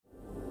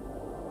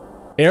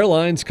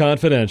Airlines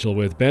Confidential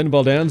with Ben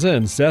Baldanza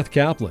and Seth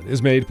Kaplan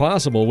is made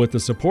possible with the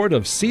support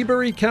of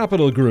Seabury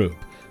Capital Group.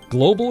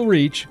 Global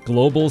reach,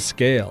 global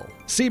scale.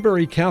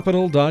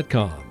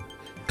 SeaburyCapital.com.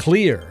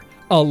 Clear,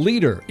 a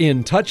leader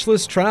in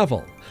touchless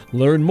travel.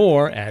 Learn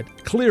more at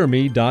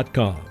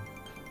clearme.com.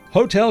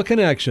 Hotel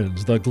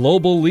Connections, the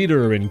global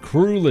leader in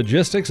crew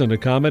logistics and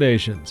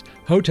accommodations.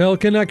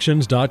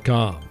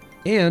 HotelConnections.com.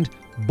 And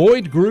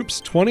Boyd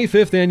Group's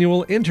 25th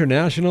Annual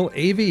International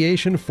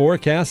Aviation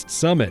Forecast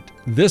Summit,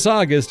 this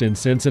August in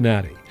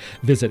Cincinnati.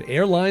 Visit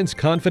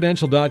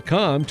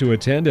airlinesconfidential.com to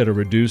attend at a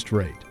reduced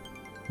rate.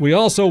 We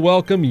also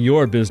welcome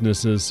your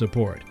business's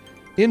support.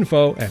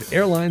 Info at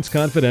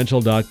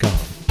airlinesconfidential.com.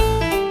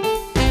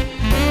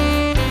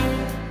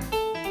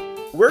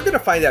 We're going to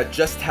find out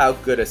just how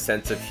good a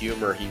sense of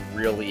humor he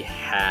really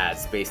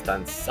has based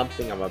on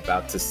something I'm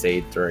about to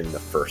say during the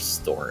first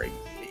story.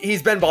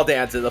 He's Ben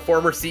Baldanza, the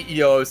former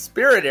CEO of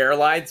Spirit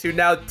Airlines, who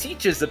now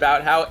teaches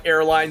about how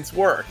airlines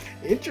work.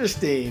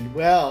 Interesting.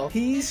 Well,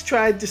 he's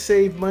tried to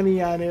save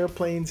money on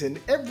airplanes in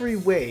every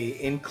way,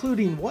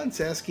 including once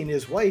asking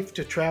his wife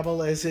to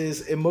travel as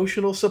his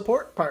emotional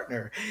support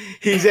partner.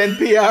 He's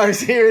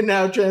NPR's Here and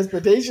Now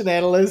transportation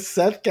analyst,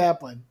 Seth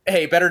Kaplan.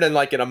 Hey, better than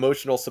like an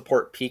emotional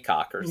support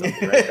peacock or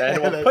something, right?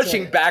 And we're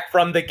pushing back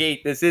from the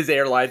gate. This is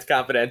Airlines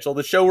Confidential,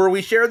 the show where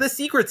we share the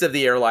secrets of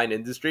the airline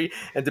industry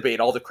and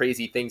debate all the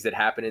crazy things that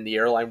happen in the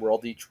airline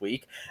world each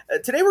week.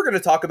 Today, we're going to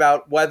talk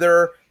about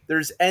whether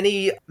there's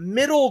any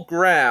middle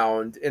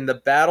ground in the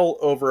battle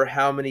over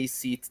how many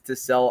seats to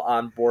sell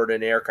on board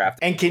an aircraft.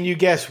 And can you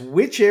guess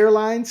which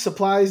airline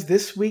supplies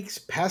this week's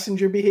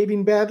passenger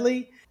behaving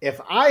badly?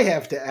 If I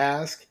have to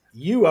ask,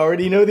 you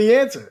already know the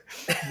answer.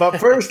 But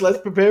first,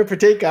 let's prepare for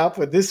takeoff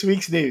with this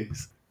week's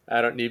news.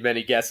 I don't need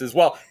many guesses.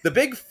 Well, the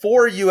big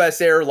four U.S.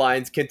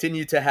 airlines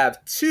continue to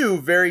have two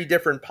very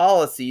different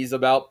policies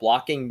about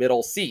blocking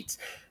middle seats.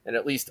 And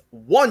at least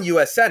one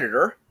U.S.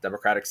 Senator,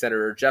 Democratic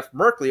Senator Jeff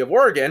Merkley of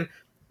Oregon,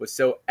 was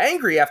so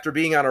angry after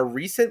being on a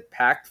recent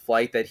packed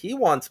flight that he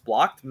wants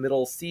blocked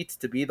middle seats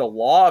to be the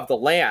law of the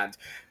land.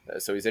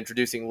 So he's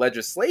introducing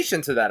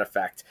legislation to that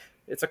effect.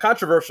 It's a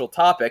controversial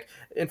topic.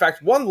 In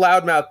fact, one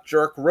loudmouth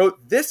jerk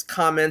wrote this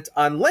comment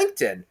on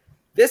LinkedIn.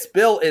 This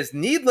bill is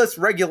needless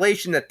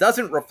regulation that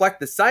doesn't reflect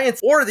the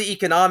science or the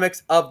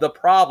economics of the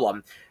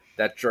problem.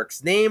 That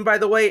jerk's name, by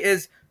the way,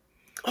 is...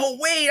 Oh,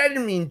 wait, I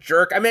didn't mean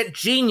jerk. I meant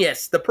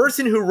genius. The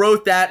person who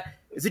wrote that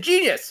is a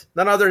genius.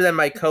 None other than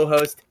my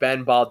co-host,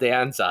 Ben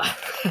Baldanza.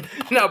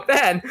 Now,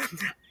 Ben,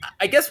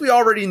 I guess we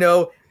already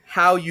know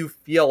how you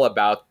feel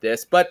about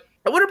this, but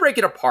I want to break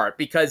it apart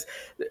because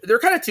there are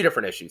kind of two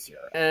different issues here.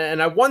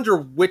 And I wonder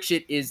which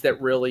it is that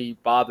really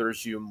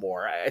bothers you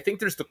more. I think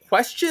there's the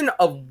question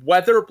of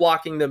whether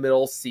blocking the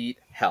middle seat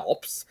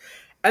helps.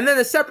 And then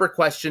a separate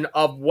question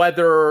of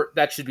whether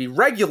that should be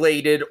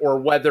regulated or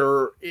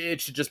whether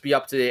it should just be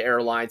up to the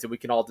airlines and we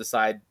can all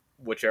decide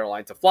which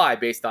airline to fly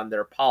based on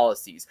their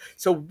policies.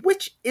 So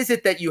which is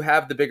it that you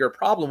have the bigger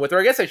problem with?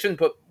 Or I guess I shouldn't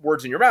put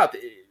words in your mouth.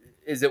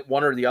 Is it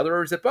one or the other,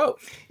 or is it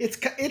both? It's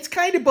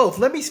kind of both.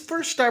 Let me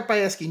first start by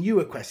asking you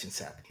a question,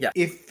 Seth. Yeah.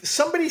 If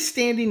somebody's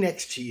standing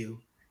next to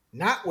you,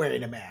 not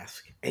wearing a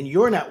mask, and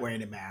you're not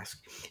wearing a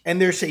mask, and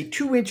they're, say,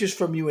 2 inches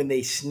from you and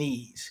they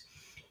sneeze,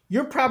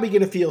 you're probably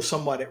going to feel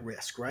somewhat at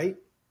risk, right?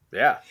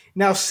 Yeah.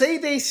 Now, say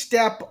they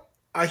step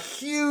a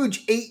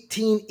huge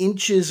 18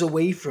 inches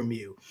away from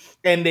you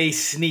and they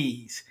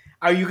sneeze.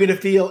 Are you going to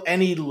feel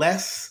any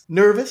less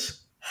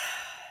nervous?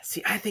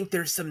 See, I think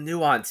there's some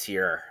nuance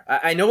here.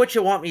 I know what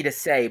you want me to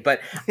say,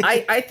 but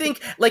I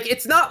think, like,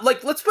 it's not,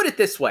 like, let's put it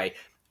this way.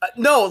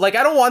 No, like,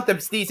 I don't want them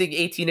sneezing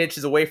 18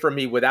 inches away from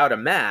me without a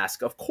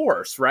mask, of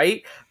course,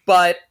 right?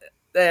 But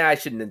I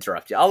shouldn't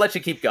interrupt you. I'll let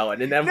you keep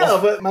going. And then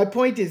but my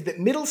point is that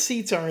middle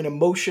seats are an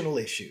emotional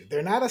issue.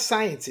 They're not a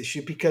science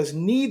issue because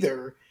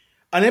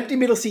an empty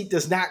middle seat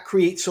does not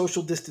create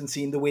social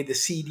distancing the way the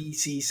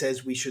CDC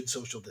says we should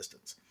social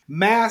distance.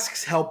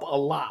 Masks help a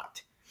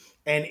lot.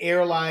 And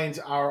airlines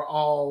are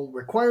all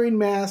requiring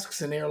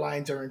masks and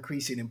airlines are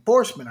increasing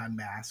enforcement on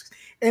masks.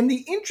 And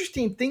the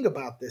interesting thing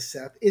about this,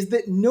 Seth, is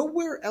that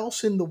nowhere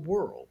else in the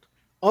world,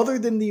 other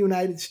than the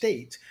United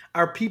States,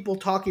 are people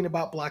talking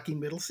about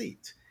blocking middle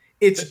seats.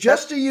 It's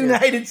just a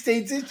United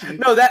States issue.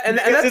 No,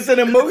 it's an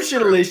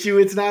emotional issue.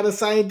 It's not a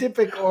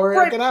scientific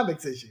or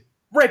economics issue.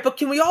 Right, but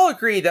can we all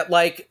agree that,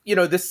 like, you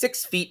know, the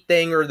 6 feet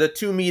thing or the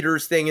 2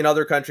 meters thing in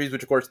other countries,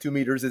 which of course 2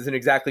 meters isn't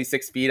exactly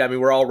 6 feet. I mean,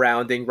 we're all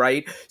rounding,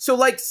 right? So,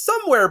 like,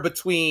 somewhere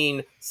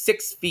between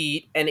 6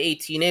 feet and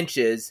 18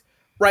 inches,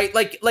 right?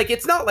 Like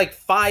it's not like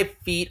 5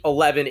 feet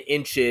 11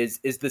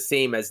 inches is the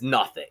same as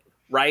nothing,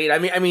 right?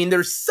 I mean,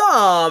 there's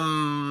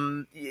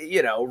some,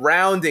 you know,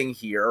 rounding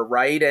here,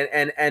 right?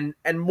 And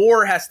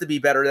more has to be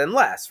better than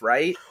less,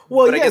 right?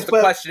 Well, but I guess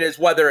the question is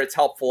whether it's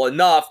helpful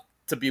enough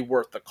to be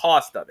worth the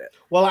cost of it.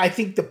 Well, I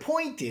think the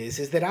point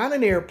is that on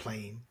an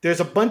airplane, there's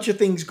a bunch of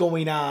things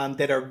going on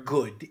that are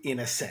good in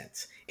a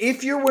sense.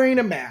 If you're wearing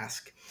a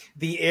mask,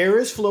 the air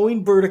is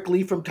flowing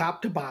vertically from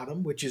top to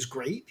bottom, which is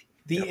great.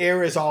 The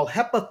air is all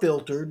HEPA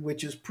filtered,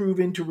 which is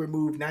proven to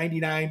remove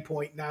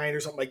 99.9 or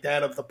something like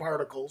that of the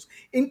particles,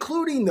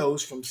 including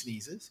those from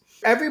sneezes.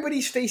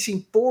 Everybody's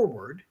facing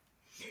forward.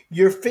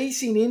 You're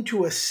facing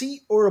into a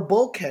seat or a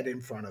bulkhead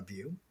in front of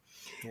you.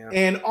 Yeah.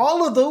 And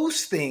all of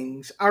those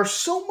things are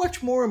so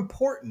much more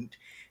important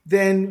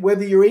than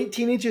whether you're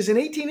 18 inches. And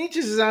 18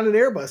 inches is on an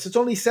Airbus. It's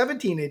only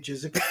 17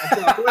 inches if it's on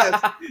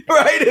Southwest,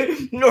 right?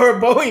 Or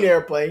a Boeing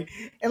airplane.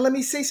 And let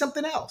me say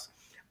something else.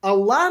 A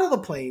lot of the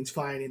planes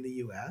flying in the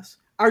U.S.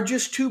 are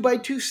just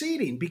 2x2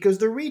 seating because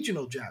they're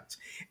regional jets.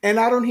 And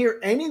I don't hear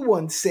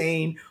anyone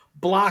saying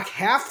block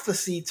half the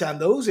seats on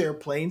those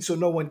airplanes so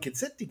no one can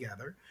sit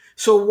together.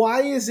 So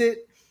why is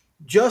it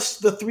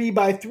just the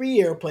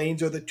 3x3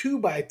 airplanes or the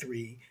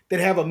 2x3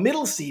 that have a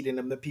middle seat in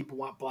them that people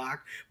want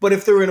blocked, but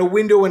if they're in a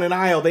window and an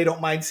aisle, they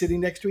don't mind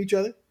sitting next to each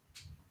other?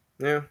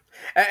 Yeah.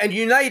 And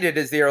United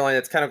is the airline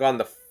that's kind of gone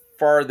the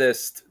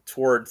farthest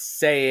towards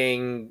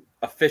saying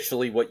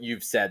officially what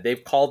you've said.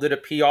 They've called it a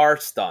PR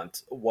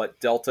stunt, what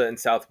Delta and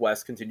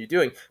Southwest continue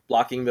doing,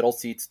 blocking middle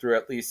seats through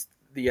at least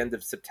the end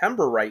of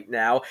September right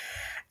now.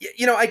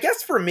 I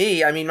guess for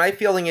me, my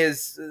feeling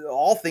is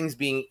all things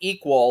being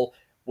equal,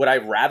 would I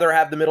rather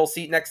have the middle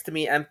seat next to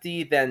me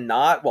empty than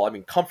not? Well,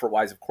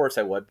 comfort-wise, of course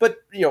I would. But,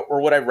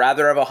 or would I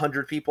rather have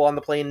 100 people on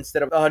the plane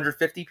instead of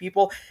 150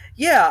 people?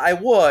 Yeah, I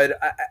would.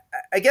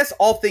 I guess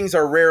all things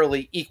are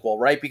rarely equal,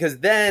 right? Because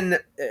then,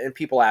 and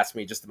people ask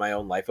me just in my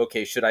own life,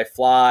 okay, should I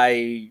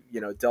fly,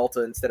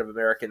 Delta instead of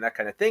American, that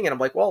kind of thing? And I'm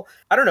like, well,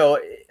 I don't know.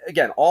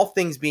 Again, all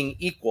things being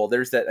equal,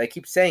 there's that, I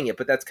keep saying it,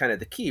 but that's kind of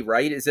the key,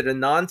 right? Is it a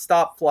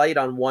nonstop flight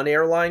on one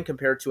airline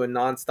compared to a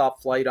nonstop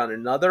flight on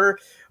another?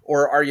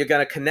 Or are you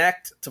going to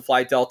connect to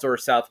fly Delta or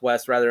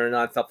Southwest rather than a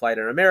nonstop flight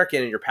on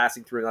American, and you're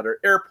passing through another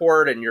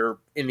airport and you're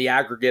in the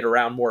aggregate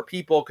around more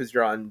people because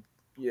you're on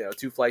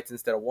 2 flights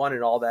instead of 1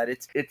 and all that?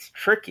 It's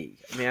tricky,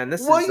 man.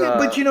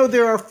 But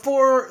there are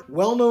 4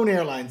 well-known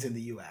airlines in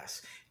the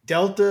U.S.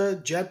 Delta,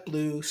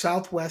 JetBlue,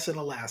 Southwest, and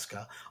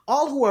Alaska,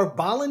 all who are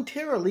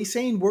voluntarily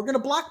saying we're going to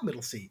block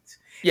middle seats.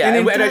 Yeah,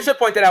 and I should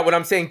point that out when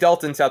I'm saying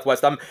Delta and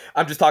Southwest, I'm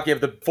just talking of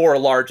the 4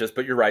 largest,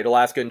 but you're right.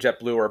 Alaska and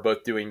JetBlue are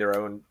both doing their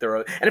own.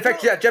 And in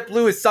fact,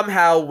 JetBlue is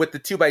somehow with the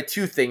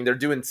 2x2 thing, they're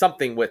doing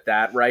something with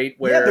that, right?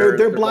 Where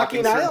they're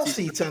blocking aisle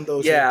seats on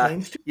those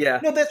airplanes too.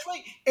 Yeah. No, that's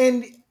right.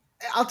 And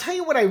I'll tell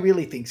you what I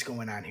really think is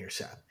going on here,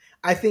 Seth.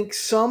 I think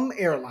some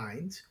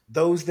airlines,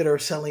 those that are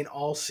selling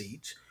all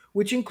seats,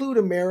 which include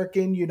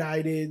American,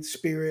 United,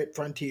 Spirit,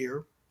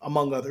 Frontier,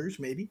 among others,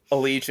 maybe.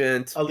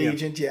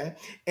 Allegiant, yeah.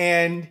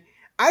 And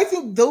I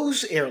think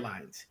those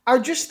airlines are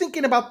just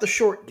thinking about the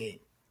short game.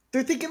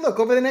 They're thinking, look,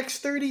 over the next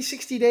 30,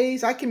 60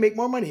 days, I can make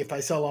more money if I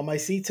sell all my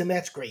seats, and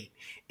that's great.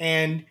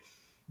 And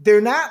they're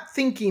not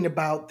thinking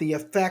about the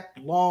effect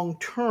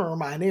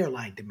long-term on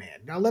airline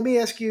demand. Now, let me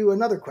ask you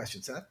another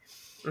question, Seth.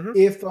 Mm-hmm.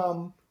 If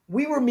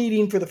we were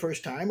meeting for the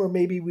first time, or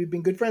maybe we've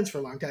been good friends for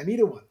a long time,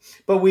 either one,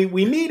 but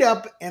we meet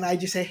up and I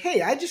just say,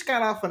 hey, I just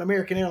got off an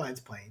American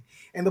Airlines plane,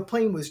 and the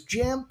plane was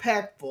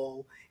jam-packed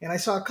full, and I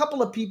saw a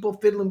couple of people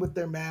fiddling with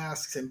their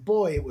masks, and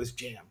boy, it was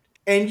jammed.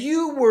 And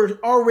you were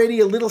already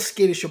a little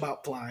skittish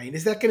about flying.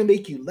 Is that going to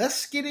make you less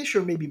skittish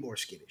or maybe more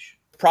skittish?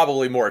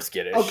 Probably more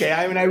skittish. Okay,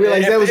 I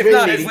realized that was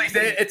very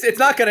it's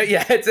not gonna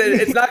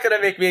it's not gonna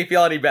make me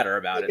feel any better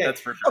about it.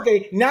 That's for sure.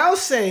 Okay, now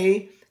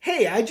say,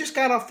 hey, I just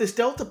got off this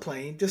Delta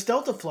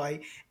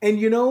flight,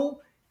 and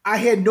I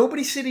had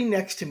nobody sitting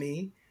next to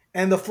me.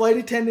 And the flight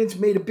attendants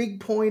made a big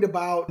point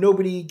about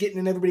nobody getting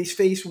in everybody's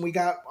face when we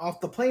got off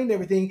the plane and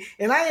everything.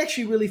 And I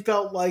actually really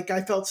felt like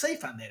I felt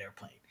safe on that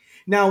airplane.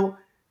 Now,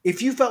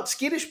 if you felt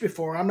skittish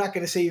before, I'm not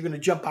going to say you're going to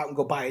jump out and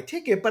go buy a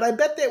ticket, but I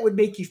bet that would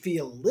make you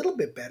feel a little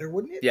bit better,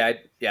 wouldn't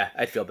it? Yeah,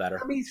 I'd feel better.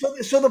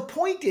 So the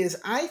point is,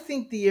 I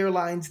think the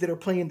airlines that are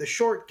playing the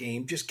short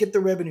game, just get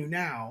the revenue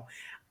now,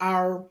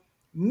 are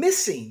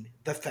missing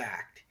the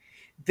fact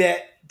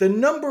that the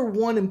number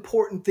one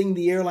important thing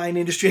the airline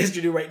industry has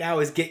to do right now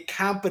is get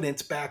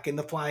confidence back in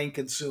the flying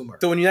consumer.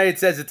 So when United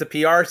says it's a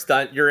PR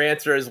stunt, your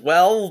answer is,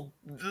 well,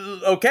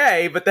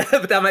 okay, but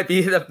that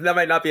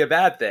might not be a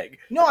bad thing.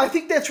 No, I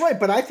think that's right.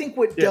 But I think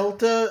what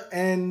Delta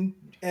and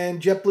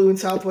JetBlue and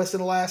Southwest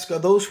and Alaska,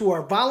 those who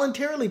are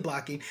voluntarily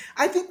blocking,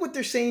 I think what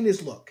they're saying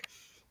is, look,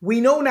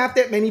 we know not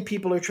that many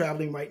people are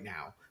traveling right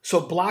now. So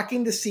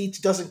blocking the seats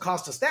doesn't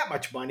cost us that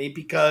much money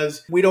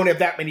because we don't have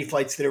that many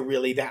flights that are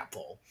really that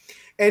full.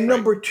 And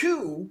number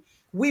 2,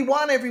 we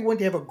want everyone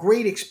to have a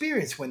great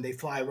experience when they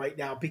fly right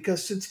now,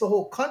 because since the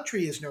whole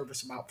country is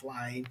nervous about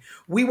flying,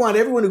 we want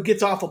everyone who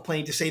gets off a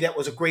plane to say that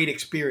was a great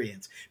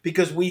experience,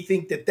 because we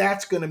think that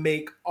that's going to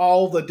make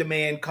all the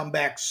demand come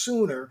back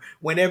sooner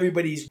when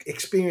everybody's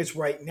experience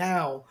right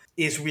now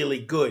is really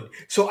good.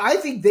 So I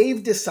think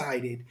they've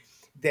decided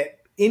that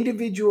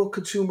individual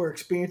consumer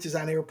experiences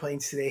on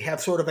airplanes today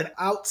have sort of an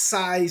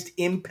outsized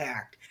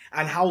impact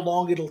on how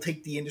long it'll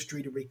take the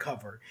industry to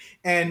recover.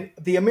 And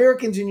the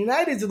Americans and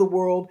Uniteds of the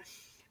world,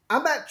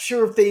 I'm not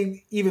sure if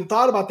they even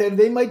thought about that.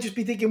 They might just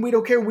be thinking, we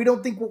don't care. We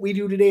don't think what we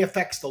do today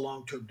affects the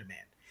long-term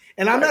demand.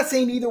 And I'm not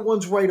saying either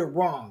one's right or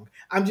wrong.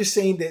 I'm just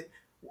saying that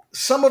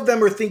some of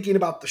them are thinking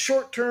about the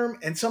short term,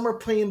 and some are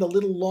playing the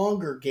little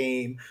longer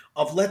game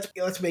of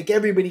let's make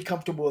everybody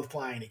comfortable with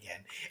flying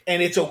again.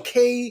 And it's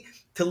okay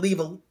to leave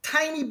a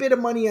tiny bit of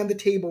money on the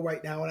table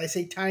right now. And I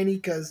say tiny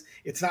because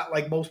it's not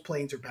like most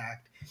planes are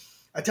packed.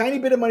 A tiny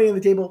bit of money on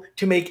the table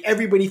to make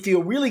everybody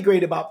feel really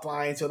great about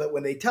flying so that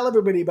when they tell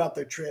everybody about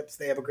their trips,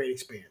 they have a great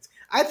experience.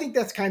 I think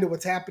that's kind of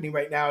what's happening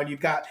right now. And you've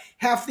got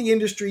half the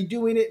industry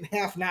doing it and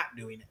half not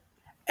doing it.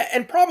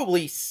 And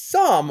probably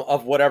some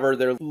of whatever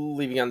they're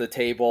leaving on the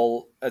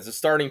table as a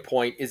starting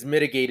point is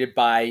mitigated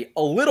by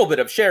a little bit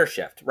of share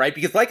shift, right?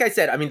 Because like I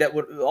said, I mean, that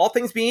would, all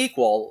things being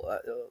equal,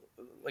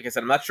 like I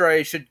said, I'm not sure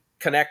I should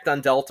connect on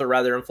Delta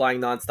rather than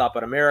flying nonstop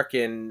on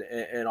American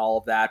and all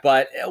of that.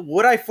 But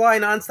would I fly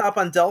nonstop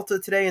on Delta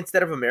today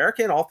instead of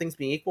American, all things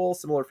being equal,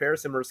 similar fare,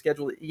 similar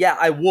schedule? Yeah,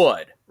 I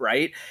would,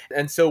 right?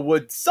 And so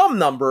would some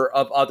number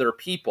of other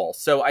people.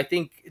 So I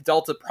think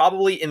Delta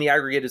probably in the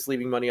aggregate is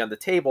leaving money on the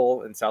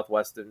table in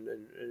Southwest and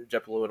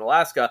JetBlue and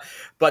Alaska,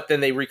 but then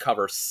they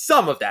recover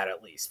some of that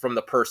at least from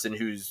the person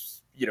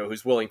who's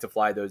willing to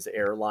fly those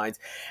airlines.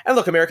 And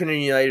look, American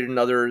and United and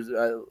others,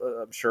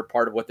 I'm sure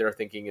part of what they're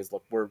thinking is,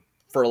 look, we're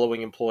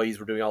furloughing employees,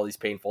 we're doing all these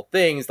painful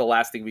things. The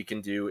last thing we can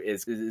do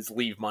is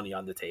leave money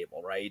on the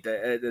table, right?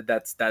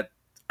 That's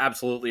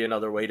absolutely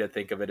another way to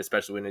think of it,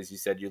 especially when, as you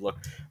said, you look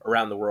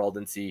around the world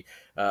and see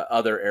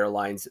other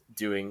airlines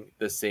doing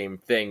the same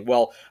thing.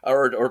 Well,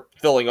 or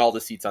filling all the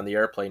seats on the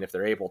airplane if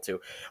they're able to.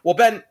 Well,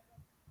 Ben,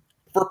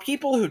 for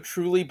people who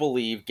truly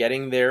believe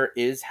getting there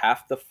is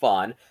half the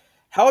fun,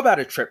 how about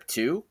a trip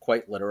to,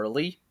 quite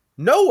literally,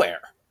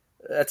 nowhere?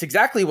 That's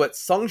exactly what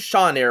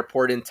Songshan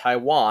Airport in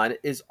Taiwan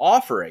is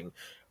offering.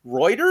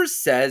 Reuters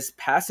says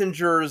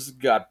passengers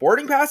got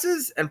boarding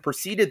passes and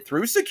proceeded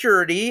through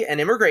security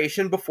and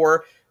immigration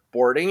before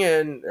boarding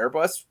an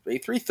Airbus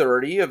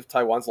A330 of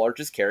Taiwan's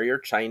largest carrier,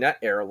 China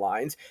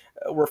Airlines,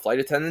 where flight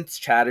attendants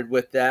chatted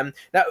with them.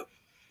 Now,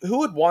 who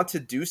would want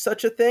to do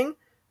such a thing?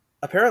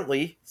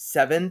 Apparently,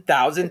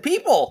 7,000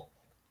 people.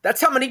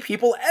 That's how many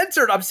people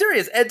entered. I'm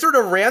serious. Entered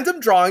a random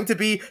drawing to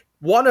be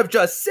one of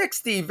just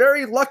 60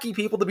 very lucky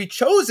people to be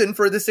chosen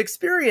for this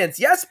experience.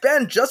 Yes,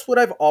 Ben, just what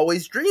I've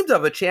always dreamed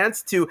of, a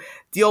chance to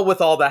deal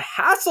with all the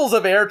hassles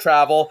of air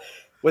travel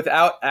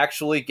without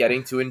actually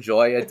getting to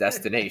enjoy a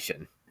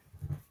destination.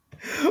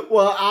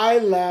 Well, I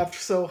laughed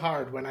so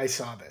hard when I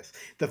saw this.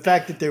 The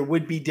fact that there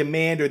would be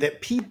demand, or that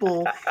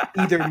people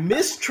either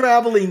miss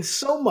traveling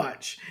so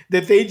much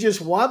that they just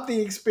want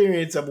the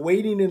experience of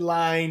waiting in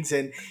lines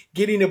and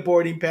getting a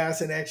boarding pass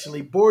and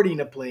actually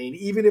boarding a plane,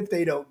 even if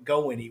they don't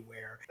go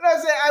anywhere. And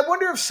I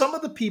wonder if some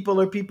of the people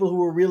are people who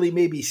were really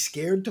maybe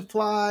scared to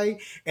fly,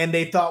 and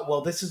they thought,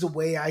 well, this is a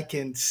way I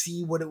can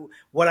see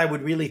what I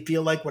would really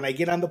feel like when I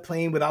get on the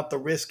plane without the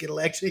risk it'll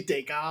actually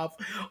take off,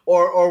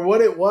 or what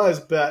it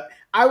was. But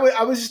I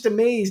was just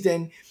amazed.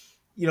 And,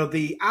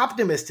 the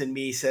optimist in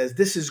me says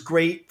this is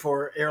great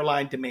for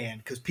airline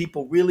demand because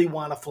people really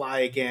want to fly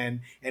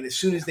again. And as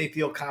soon as they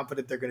feel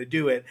confident, they're going to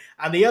do it.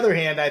 On the other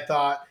hand, I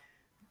thought,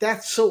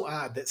 that's so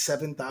odd that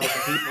 7,000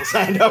 people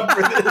signed up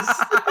for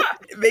this.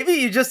 Maybe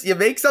you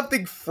make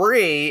something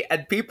free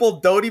and people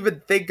don't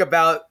even think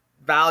about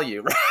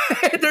value,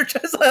 right? They're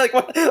just like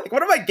what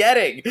am I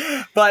getting?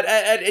 But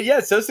and yeah,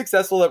 it's so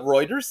successful that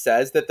Reuters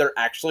says that they're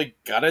actually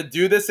gonna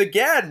do this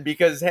again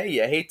because, hey,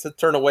 you hate to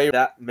turn away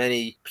that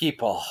many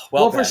people.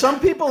 Well, for some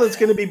people, it's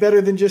going to be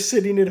better than just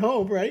sitting at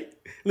home, right?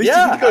 At least you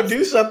can go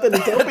do something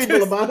and tell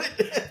people about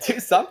it. Do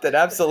something,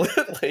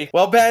 absolutely.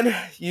 Well, Ben,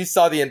 you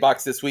saw the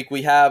inbox this week.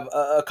 We have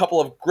a couple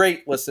of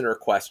great listener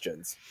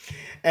questions.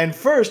 And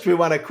first, we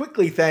want to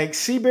quickly thank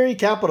Seabury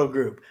Capital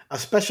Group, a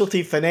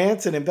specialty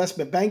finance and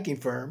investment banking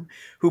firm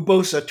who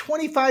boasts a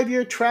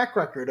 25-year track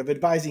record of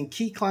advising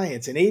key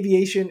clients in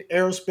aviation,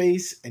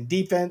 aerospace, and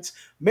defense,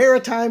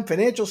 maritime,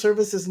 financial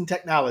services, and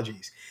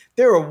technologies.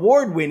 Their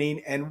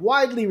award-winning and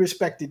widely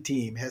respected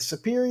team has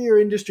superior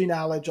industry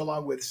knowledge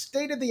along with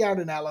state-of-the-art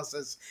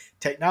analysis,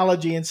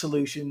 technology, and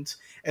solutions,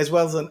 as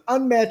well as an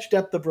unmatched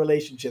depth of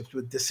relationships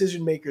with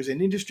decision makers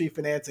in industry,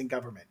 finance, and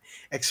government.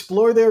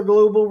 Explore their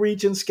global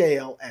reach and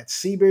scale at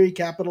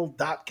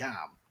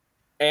SeaburyCapital.com.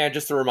 And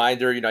just a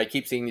reminder, I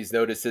keep seeing these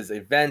notices,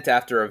 event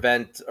after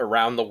event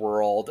around the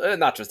world,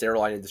 not just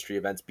airline industry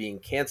events being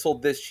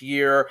canceled this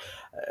year.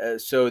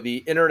 So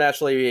the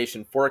International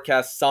Aviation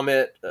Forecast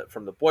Summit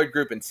from the Boyd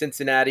Group in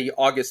Cincinnati,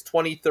 August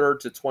 23rd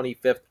to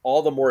 25th,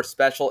 all the more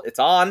special. It's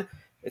on,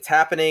 it's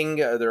happening.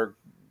 They're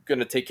going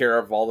to take care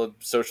of all the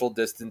social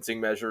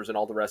distancing measures and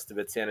all the rest of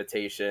it,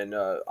 sanitation,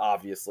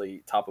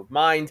 obviously top of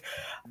mind.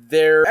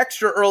 Their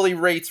extra early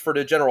rates for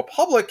the general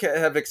public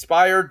have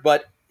expired,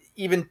 but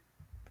even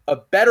a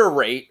better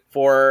rate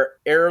for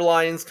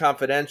Airlines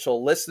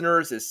Confidential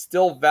listeners is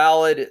still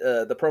valid.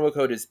 The promo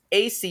code is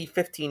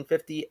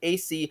AC1550,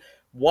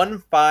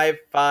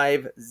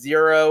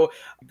 AC1550.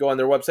 Go on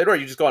their website, or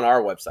you just go on our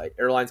website,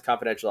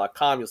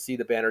 airlinesconfidential.com. You'll see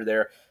the banner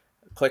there.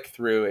 Click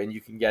through, and you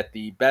can get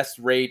the best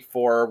rate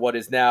for what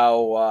is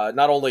now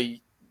not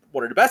only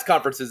one of the best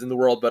conferences in the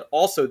world, but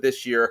also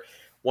this year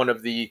one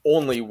of the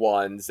only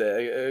ones.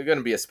 Going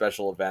to be a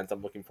special event.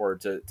 I'm looking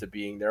forward to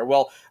being there.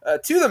 Well,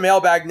 to the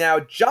mailbag now.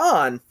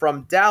 John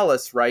from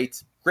Dallas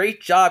writes,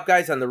 "Great job,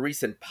 guys, on the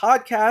recent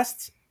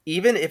podcasts,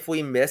 even if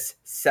we miss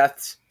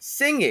Seth's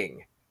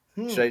singing."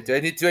 Do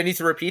I need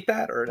to repeat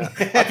that or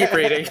not? I'll keep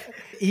reading.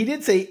 He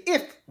did say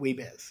if we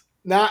miss,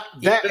 not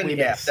that we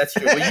miss. That's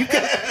true.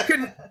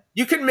 Well,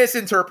 you can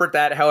misinterpret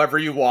that however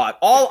you want.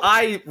 All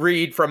I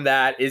read from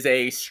that is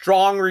a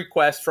strong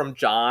request from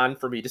John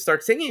for me to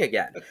start singing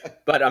again,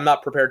 but I'm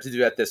not prepared to do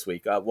that this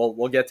week.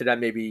 We'll get to that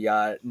maybe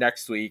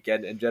next week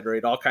and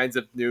generate all kinds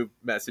of new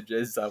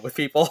messages with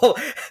people.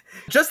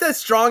 Just as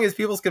strong as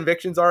people's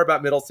convictions are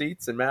about middle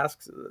seats and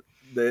masks,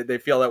 they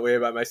feel that way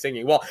about my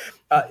singing. Well,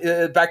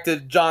 back to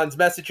John's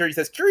message here. He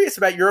says, "Curious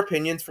about your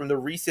opinions from the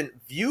recent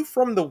View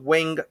from the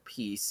Wing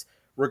piece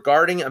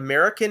regarding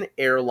American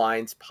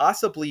Airlines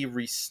possibly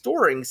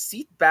restoring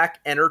seat-back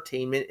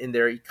entertainment in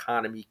their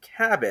economy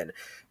cabin.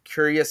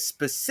 Curious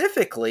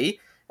specifically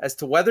as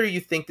to whether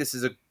you think this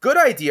is a good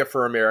idea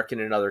for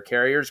American and other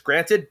carriers.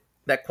 Granted,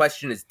 that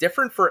question is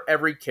different for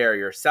every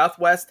carrier.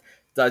 Southwest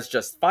does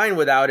just fine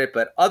without it,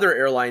 but other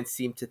airlines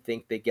seem to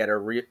think they get a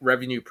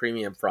revenue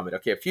premium from it."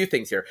 Okay, a few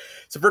things here.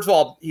 So first of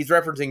all, he's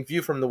referencing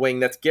View from the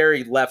Wing. That's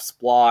Gary Leff's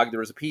blog. There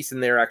was a piece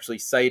in there actually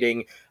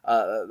citing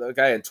the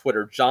guy on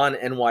Twitter, John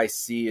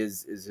NYC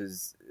is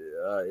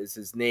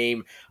his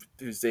name,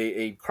 who's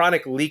a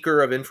chronic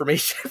leaker of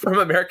information from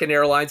American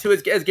Airlines, who,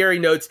 as Gary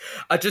notes,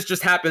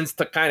 just happens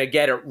to kind of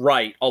get it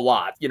right a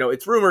lot. You know,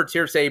 it's rumored, it's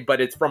hearsay, but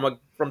it's from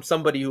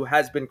somebody who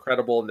has been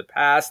credible in the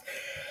past.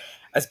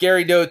 As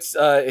Gary notes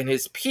in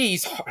his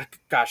piece,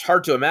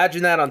 hard to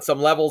imagine that on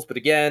some levels, but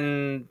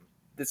again,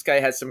 this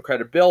guy has some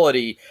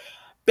credibility.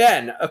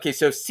 Ben, okay,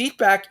 so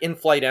seatback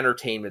in-flight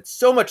entertainment,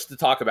 so much to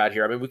talk about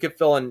here. I mean, we could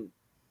fill in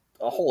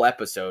a whole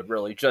episode,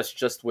 really,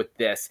 just with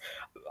this.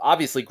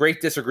 Obviously,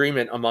 great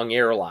disagreement among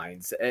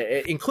airlines,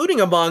 including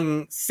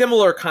among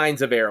similar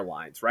kinds of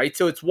airlines, right?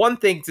 So it's one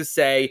thing to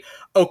say,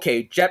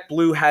 okay,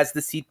 JetBlue has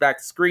the seatback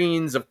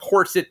screens. Of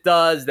course it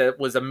does. That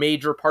was a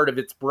major part of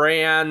its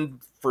brand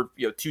for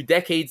 2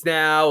 decades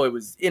now. It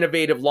was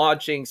innovative,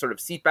 launching sort of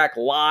seatback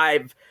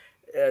live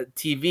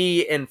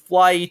TV in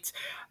flight.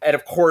 And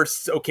of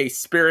course, okay,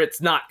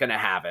 Spirit's not going to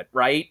have it,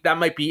 right? That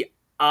might be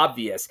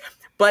obvious.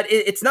 But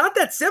it's not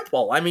that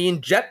simple. I mean,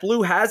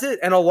 JetBlue has it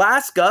and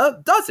Alaska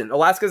doesn't.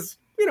 Alaska's,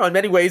 in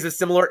many ways a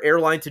similar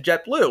airline to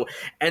JetBlue.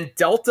 And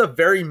Delta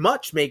very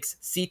much makes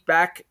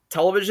seatback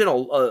television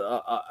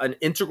an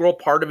integral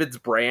part of its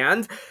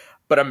brand.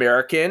 But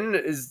American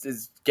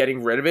is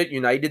getting rid of it.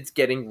 United's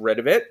getting rid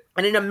of it.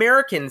 And in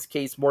American's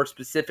case, more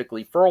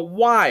specifically, for a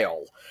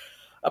while,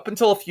 up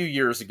until a few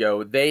years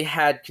ago, they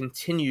had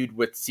continued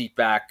with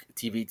seatback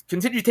TV,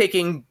 continued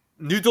taking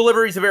new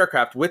deliveries of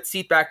aircraft with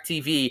seatback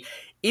TV,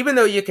 even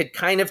though you could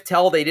kind of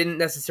tell they didn't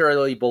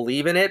necessarily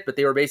believe in it, but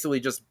they were basically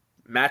just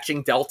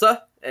matching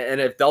Delta. And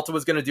if Delta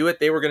was going to do it,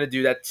 they were going to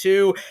do that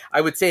too.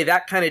 I would say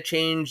that kind of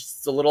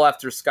changed a little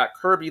after Scott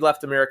Kirby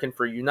left American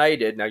for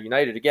United. Now,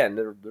 United, again,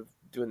 they're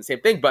doing the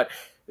same thing, but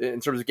in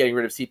terms of getting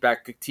rid of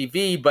seatback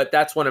TV, but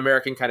that's when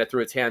American kind of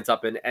threw its hands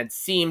up and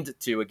seemed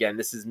to, again,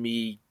 this is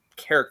me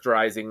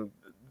characterizing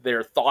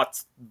their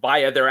thoughts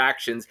via their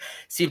actions,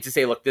 seemed to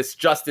say, look, this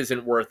just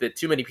isn't worth it.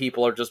 Too many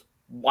people are just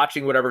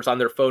watching whatever's on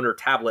their phone or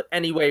tablet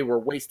anyway. We're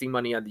wasting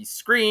money on these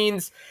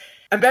screens.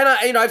 And Ben,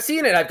 I've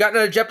seen it. I've gotten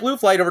on a JetBlue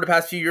flight over the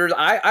past few years.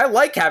 I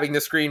like having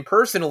the screen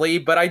personally,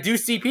 but I do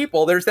see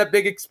people. There's that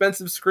big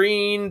expensive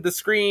screen,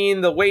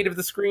 the weight of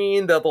the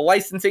screen, the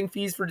licensing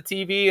fees for the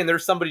TV, and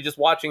there's somebody just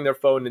watching their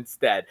phone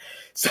instead.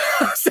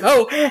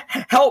 So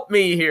help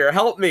me here.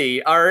 Help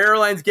me. Are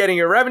airlines getting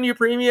a revenue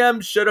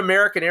premium? Should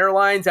American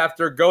Airlines,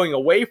 after going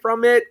away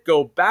from it,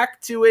 go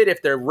back to it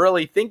if they're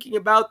really thinking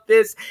about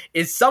this?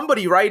 Is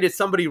somebody right? Is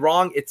somebody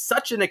wrong? It's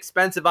such an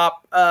expensive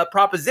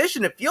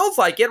proposition. It feels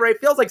like it, right?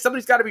 It feels like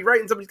somebody's got to be right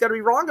and somebody's got to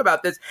be wrong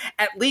about this,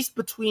 at least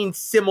between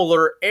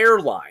similar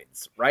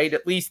airlines, right?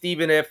 At least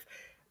even if,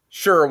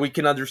 sure, we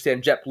can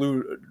understand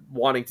JetBlue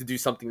wanting to do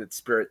something that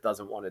Spirit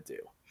doesn't want to do.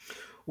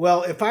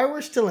 Well, if I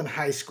were still in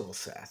high school,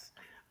 Seth,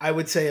 I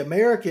would say,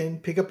 American,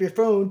 pick up your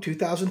phone.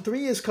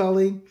 2003 is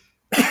calling.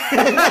 That's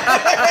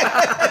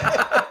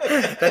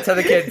how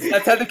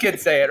the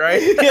kids say it,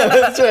 right? Yeah,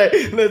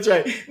 that's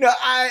right. No,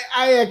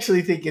 I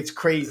actually think it's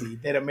crazy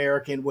that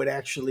American would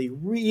actually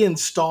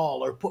reinstall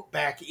or put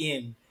back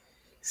in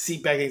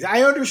seat baggings.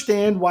 I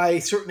understand why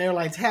certain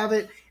airlines have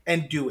it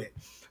and do it,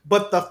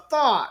 but the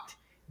thought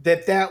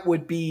that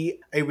would be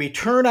a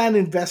return on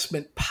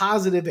investment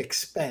positive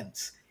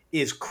expense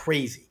is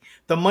crazy.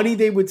 The money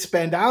they would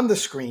spend on the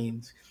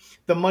screens,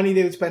 the money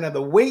they would spend on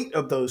the weight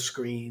of those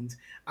screens,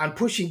 on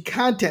pushing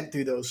content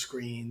through those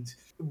screens,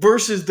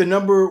 versus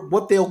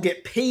what they'll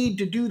get paid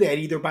to do that,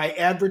 either by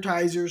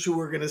advertisers who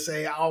are going to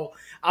say,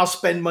 I'll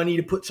spend money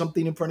to put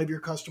something in front of your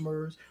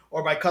customers,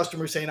 or by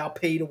customers saying, I'll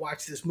pay to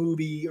watch this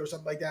movie or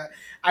something like that.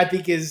 I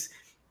think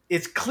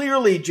it's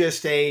clearly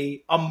just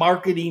a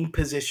marketing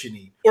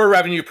positioning. Or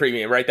revenue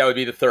premium, right? That would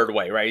be the third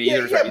way, right?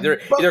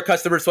 Either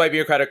customers swiping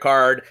your credit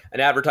card, an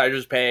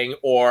advertiser's paying,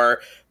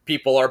 or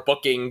people are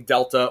booking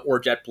Delta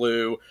or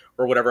JetBlue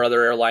or whatever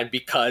other airline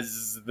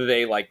because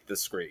they like the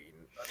screen.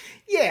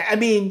 Yeah, I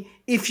mean,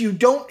 if you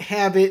don't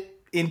have it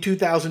in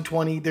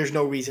 2020, there's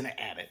no reason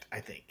to add it, I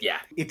think. Yeah.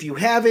 If you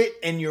have it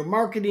and you're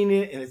marketing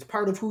it and it's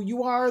part of who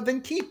you are,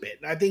 then keep it.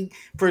 I think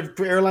for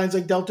airlines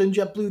like Delta and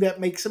JetBlue, that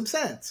makes some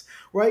sense,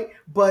 right?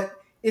 But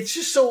it's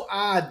just so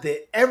odd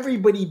that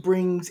everybody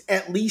brings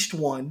at least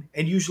one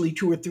and usually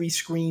 2 or 3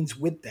 screens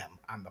with them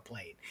on the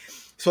plane.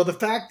 So the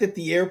fact that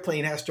the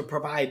airplane has to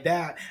provide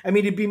that, I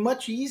mean, it'd be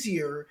much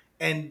easier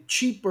and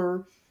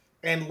cheaper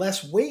and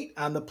less weight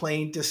on the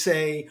plane to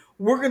say,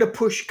 we're going to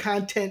push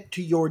content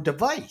to your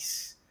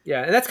device.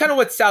 Yeah, and that's kind of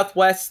what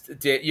Southwest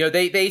did. You know,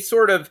 they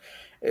sort of,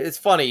 it's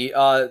funny,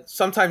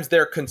 sometimes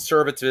their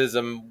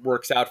conservatism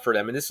works out for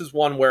them. And this is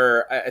one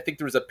where I think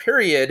there was a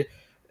period,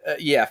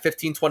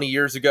 15, 20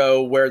 years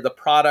ago, where the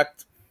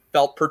product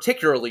felt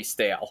particularly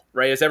stale,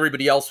 right? As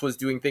everybody else was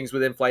doing things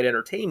with in-flight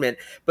entertainment.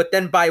 But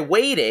then by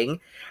waiting,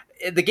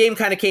 the game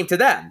kind of came to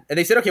them, and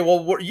they said, "Okay,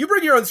 well, you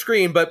bring your own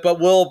screen, but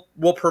we'll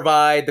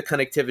provide the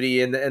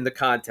connectivity and the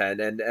content,"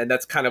 and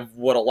that's kind of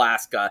what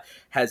Alaska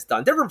has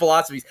done. Different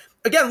philosophies.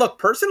 Again, look,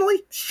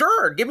 personally,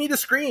 sure, give me the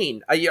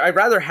screen. I'd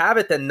rather have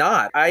it than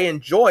not. I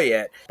enjoy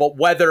it, but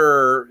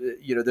whether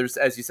there's,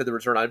 as you said, the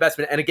return on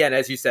investment, and again,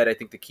 as you said, I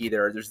think the key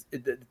there,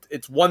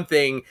 it's one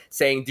thing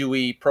saying, do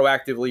we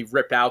proactively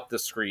rip out the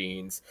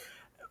screens?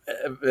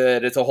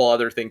 It's a whole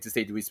other thing to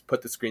say, do we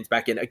put the screens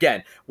back in?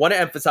 Again, want to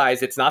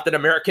emphasize, it's not that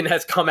American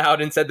has come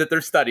out and said that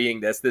they're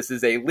studying this. This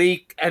is a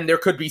leak, and there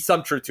could be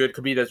some truth to it. It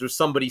could be that there's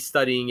somebody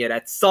studying it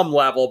at some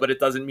level, but it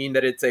doesn't mean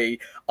that it's a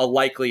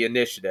likely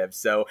initiative.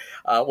 So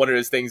one of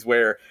those things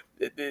where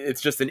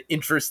it's just an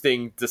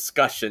interesting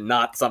discussion,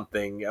 not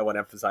something I want to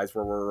emphasize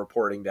where we're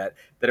reporting that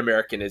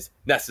American is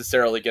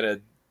necessarily going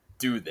to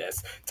do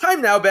this.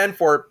 Time now, Ben,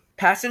 for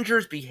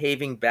passengers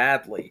behaving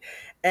badly.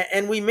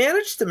 And we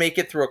managed to make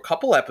it through a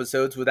couple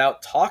episodes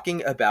without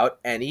talking about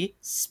any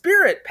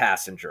Spirit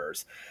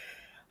passengers.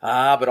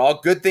 But all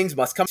good things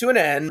must come to an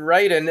end,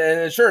 right?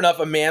 And sure enough,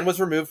 a man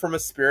was removed from a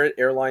Spirit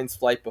Airlines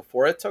flight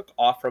before it took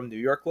off from New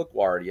York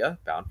LaGuardia,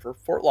 bound for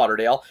Fort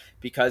Lauderdale,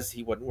 because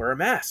he wouldn't wear a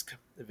mask.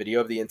 The video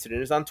of the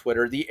incident is on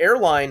Twitter. The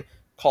airline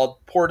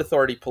called Port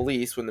Authority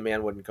Police when the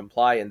man wouldn't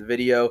comply. In the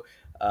video,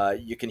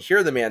 you can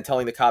hear the man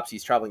telling the cops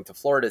he's traveling to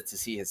Florida to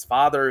see his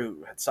father,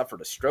 who had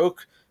suffered a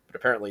stroke, but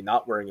apparently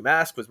not wearing a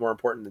mask was more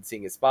important than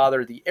seeing his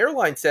father. The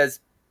airline says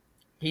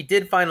he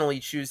did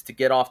finally choose to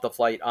get off the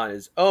flight on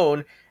his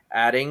own,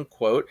 adding,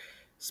 quote,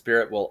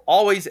 "Spirit will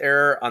always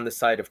err on the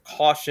side of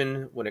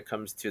caution when it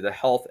comes to the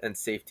health and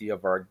safety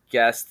of our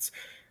guests.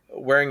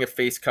 Wearing a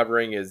face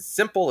covering is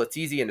simple, it's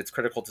easy, and it's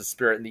critical to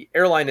Spirit and the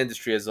airline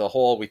industry as a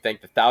whole. We thank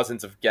the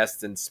thousands of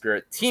guests and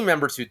Spirit team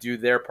members who do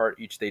their part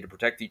each day to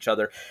protect each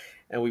other,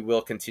 and we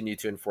will continue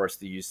to enforce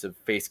the use of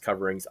face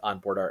coverings on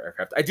board our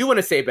aircraft." I do want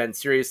to say, Ben,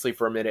 seriously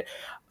for a minute,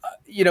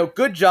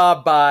 good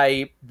job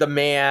by the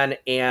man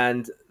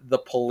and the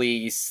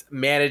police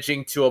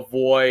managing to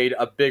avoid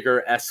a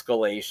bigger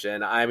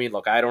escalation. I mean,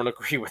 look, I don't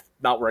agree with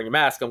not wearing a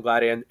mask. I'm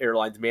glad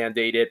airlines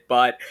mandate it,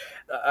 but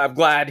I'm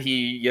glad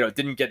he,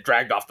 didn't get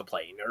dragged off the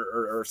plane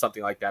or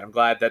something like that. I'm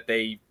glad that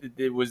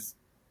it was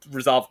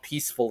resolved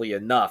peacefully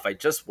enough. I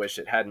just wish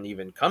it hadn't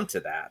even come to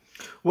that.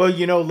 Well,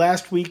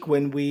 last week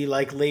when we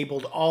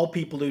labeled all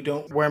people who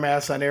don't wear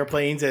masks on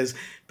airplanes as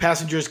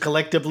passengers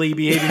collectively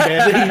behaving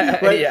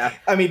badly, right? Yeah.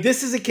 I mean,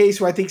 this is a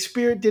case where I think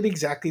Spirit did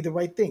exactly the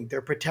right thing.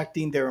 They're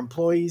protecting their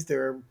employees.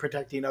 They're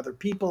protecting other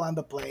people on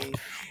the plane.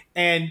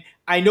 And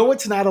I know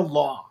it's not a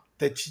law.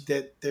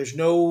 That there's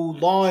no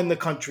law in the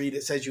country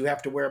that says you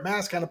have to wear a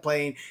mask on a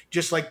plane,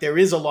 just like there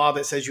is a law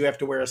that says you have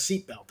to wear a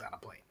seatbelt on a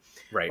plane.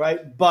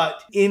 Right.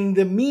 But in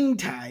the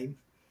meantime,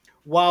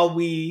 while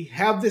we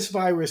have this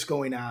virus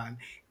going on,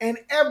 and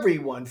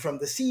everyone from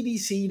the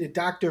CDC to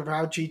Dr.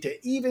 Fauci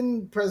to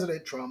even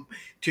President Trump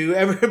to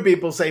every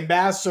people say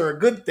masks are a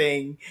good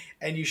thing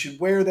and you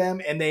should wear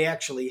them and they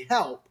actually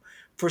help,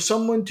 for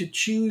someone to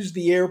choose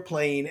the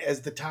airplane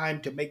as the time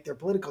to make their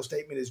political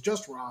statement is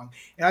just wrong.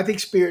 And I think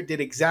Spirit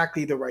did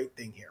exactly the right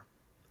thing here.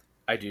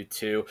 I do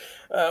too.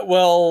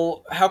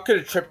 Well, how could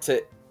a trip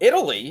to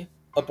Italy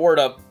aboard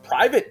a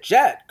private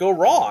jet go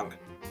wrong?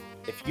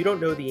 If you don't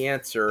know the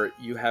answer,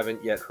 you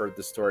haven't yet heard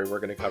the story we're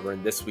going to cover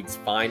in this week's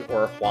Fine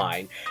or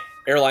Whine.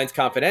 Airlines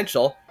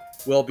Confidential.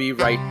 We'll be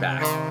right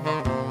back.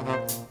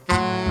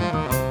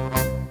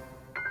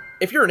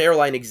 If you're an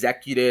airline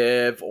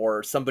executive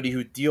or somebody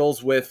who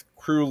deals with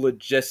crew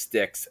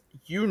logistics,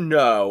 you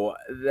know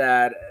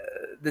that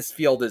this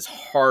field is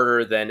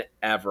harder than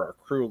ever.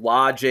 Crew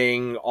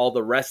lodging, all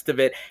the rest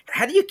of it.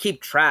 How do you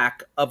keep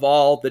track of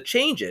all the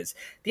changes?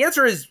 The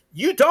answer is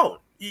you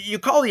don't. You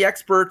call the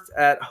experts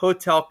at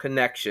Hotel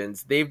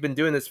Connections. They've been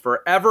doing this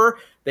forever.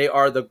 They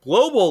are the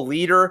global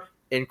leader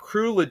in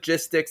crew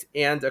logistics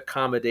and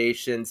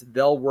accommodations.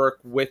 They'll work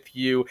with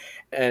you,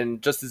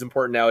 and just as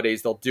important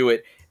nowadays, they'll do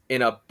it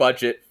in a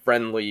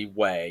budget-friendly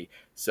way.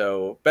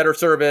 So better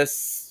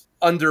service,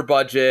 under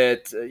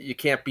budget, you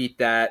can't beat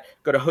that.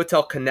 Go to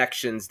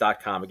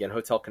hotelconnections.com. Again,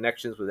 Hotel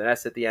Connections with an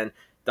S at the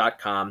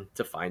end.com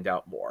to find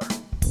out more.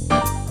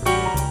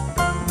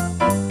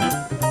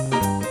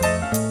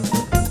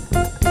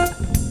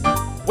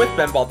 with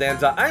Ben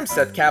Baldanza. I'm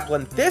Seth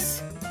Kaplan.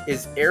 This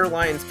is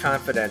Airlines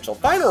Confidential.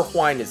 Finer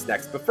Wine is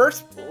next, but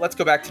first, let's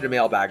go back to the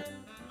mailbag.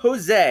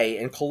 Jose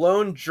in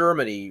Cologne,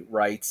 Germany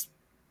writes,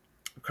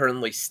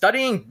 currently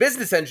studying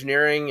business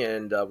engineering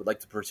and would like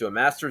to pursue a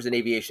master's in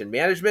aviation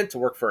management to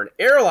work for an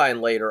airline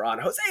later on.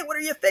 Jose, what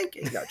are you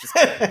thinking? No, just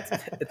kidding.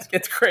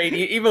 It's great.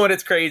 Even when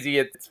it's crazy,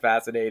 it's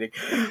fascinating.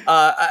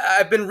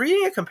 I've been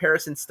reading a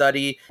comparison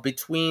study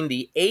between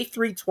the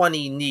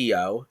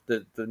A320neo,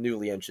 the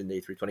newly engined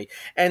A320,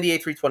 and the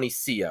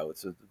A320ceo.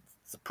 It's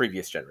the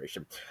previous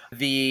generation.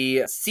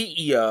 The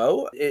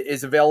CEO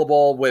is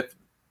available with,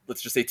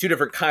 let's just say, two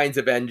different kinds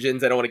of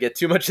engines. I don't want to get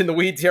too much in the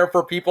weeds here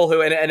for people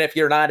who, and if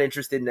you're not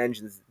interested in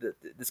engines,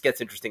 this gets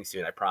interesting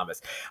soon, I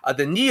promise.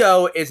 The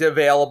Neo is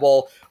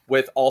available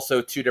with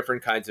also two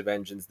different kinds of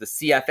engines. The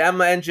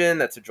CFM engine,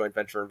 that's a joint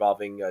venture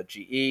involving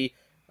GE,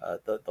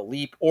 the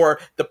LEAP, or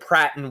the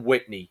Pratt &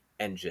 Whitney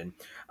engine.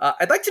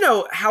 I'd like to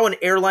know how an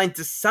airline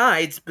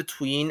decides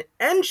between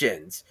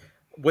engines.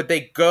 Would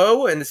they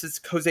go, and this is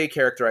Jose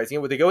characterizing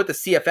it, would they go with the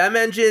CFM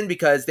engine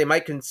because they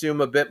might consume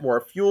a bit more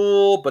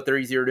fuel, but they're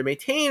easier to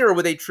maintain? Or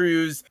would they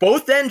choose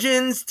both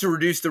engines to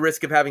reduce the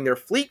risk of having their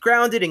fleet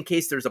grounded in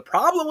case there's a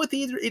problem with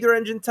either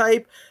engine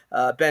type?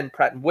 Ben,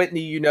 Pratt &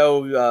 Whitney,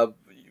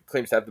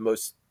 claims to have the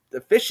most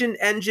efficient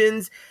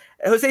engines.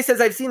 Jose says,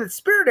 I've seen that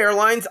Spirit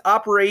Airlines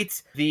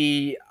operates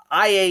the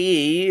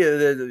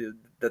IAE,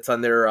 that's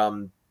on their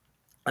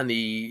on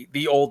the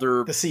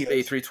older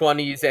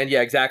A320s, and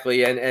yeah,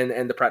 exactly,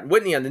 and the Pratt &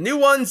 Whitney on the new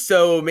ones.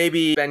 So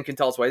maybe Ben can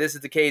tell us why this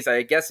is the case.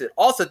 I guess it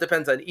also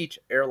depends on each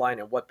airline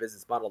and what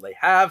business model they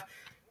have.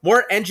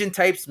 More engine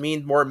types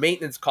mean more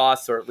maintenance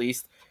costs, or at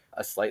least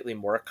a slightly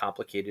more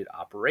complicated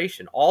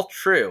operation. All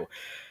true.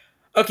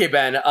 Okay,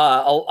 Ben,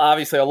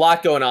 obviously a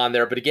lot going on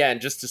there, but again,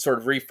 just to sort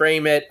of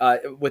reframe it,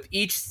 with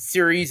each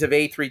series of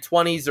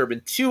A320s, there have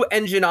been two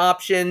engine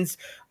options.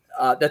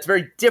 That's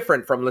very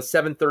different from the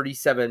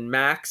 737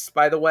 MAX,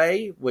 by the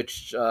way,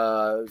 which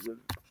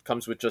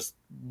comes with just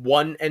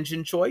one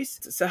engine choice.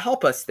 So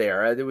help us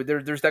there.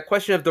 There's that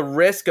question of the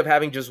risk of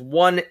having just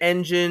one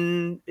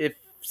engine if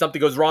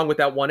something goes wrong with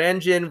that one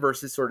engine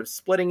versus sort of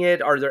splitting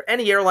it. Are there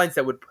any airlines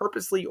that would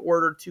purposely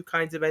order two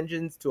kinds of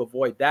engines to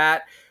avoid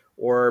that?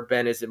 Or,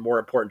 Ben, is it more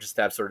important just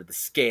to have sort of the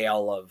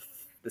scale of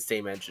the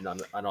same engine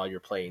on all your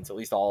planes, at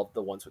least all of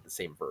the ones with the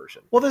same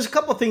version? Well, there's a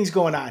couple of things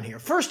going on here.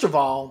 First of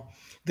all,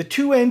 the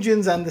two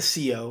engines on the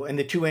CEO and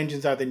the two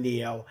engines on the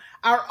Neo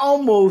are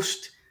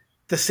almost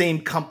the same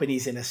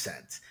companies in a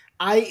sense.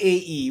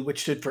 IAE,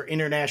 which stood for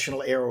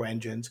International Aero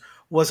Engines,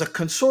 was a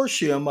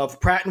consortium of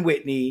Pratt &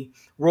 Whitney,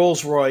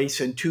 Rolls-Royce,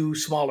 and two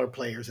smaller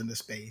players in the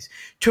space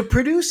to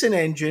produce an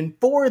engine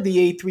for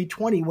the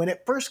A320 when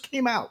it first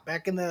came out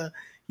back in the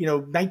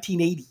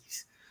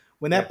 1980s.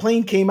 When that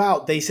plane came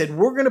out, they said,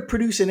 we're going to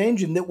produce an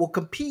engine that will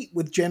compete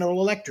with General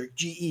Electric,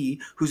 GE,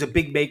 who's a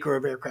big maker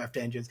of aircraft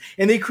engines.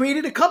 And they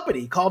created a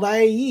company called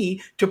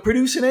IAE to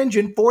produce an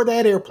engine for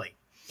that airplane.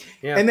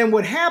 Yeah. And then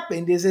what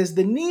happened is, as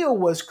the Neo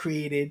was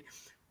created,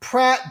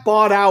 Pratt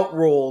bought out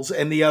Rolls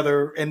and the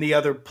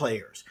other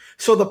players.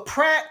 So the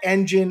Pratt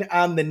engine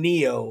on the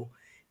Neo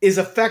is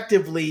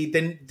effectively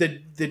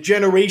the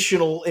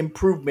generational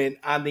improvement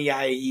on the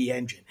IAE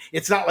engine.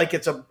 It's not like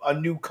it's a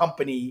new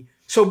company.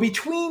 So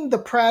between the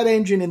Pratt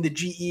engine and the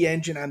GE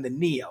engine on the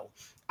Neo,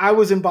 I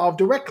was involved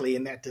directly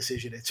in that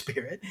decision at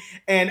Spirit.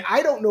 And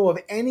I don't know of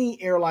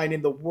any airline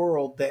in the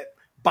world that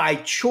by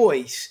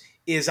choice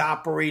is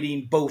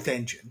operating both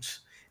engines.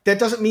 That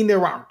doesn't mean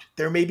there aren't.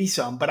 There may be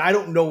some, but I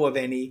don't know of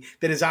any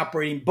that is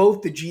operating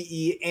both the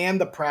GE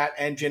and the Pratt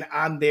engine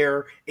on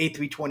their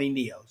A320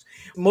 Neos.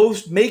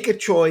 Most make a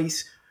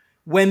choice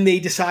when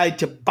they decide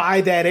to buy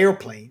that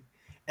airplane,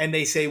 and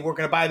they say, we're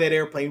going to buy that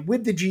airplane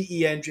with the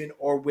GE engine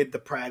or with the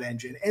Pratt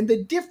engine. And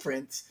the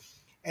difference,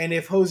 and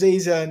if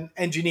Jose's an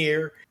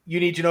engineer, you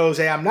need to know,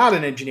 Jose, I'm not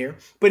an engineer,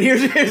 but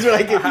here's what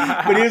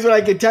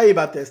I can tell you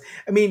about this.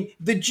 I mean,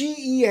 the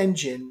GE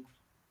engine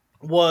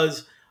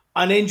was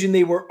an engine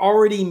they were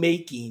already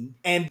making,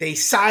 and they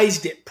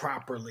sized it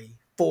properly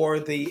for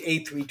the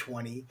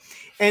A320.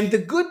 And the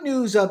good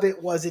news of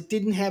it was it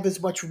didn't have as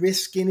much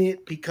risk in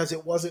it because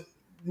it wasn't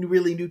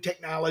really new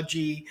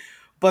technology.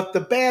 But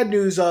the bad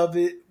news of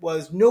it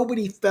was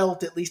nobody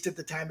felt, at least at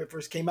the time it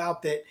first came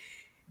out, that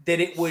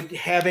it would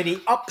have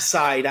any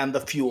upside on the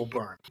fuel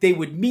burn. They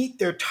would meet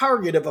their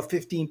target of a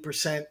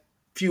 15%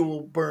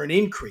 fuel burn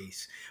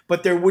increase,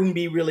 but there wouldn't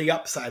be really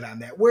upside on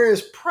that.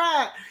 Whereas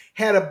Pratt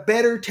had a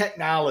better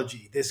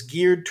technology, this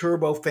geared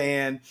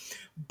turbofan,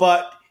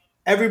 but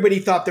everybody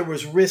thought there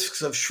was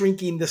risks of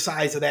shrinking the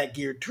size of that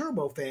geared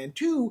turbofan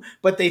too,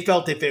 but they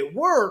felt if it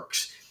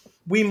works,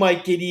 we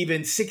might get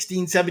even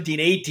 16, 17,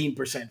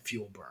 18%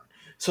 fuel burn.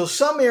 So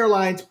some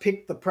airlines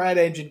picked the Pratt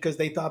engine because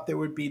they thought there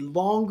would be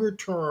longer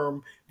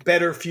term,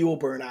 better fuel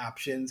burn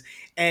options.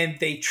 And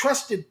they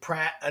trusted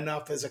Pratt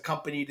enough as a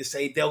company to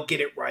say they'll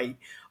get it right.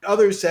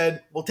 Others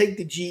said, we'll take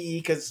the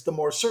GE because it's the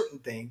more certain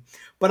thing.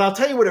 But I'll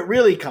tell you what it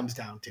really comes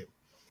down to.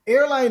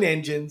 Airline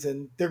engines,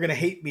 and they're going to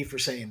hate me for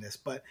saying this,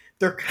 but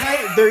they're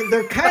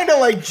kind of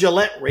like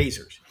Gillette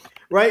razors,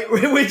 right?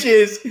 Which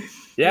is,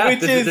 Yeah, which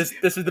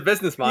this is the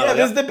business model. Yeah,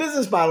 this is the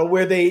business model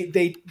where they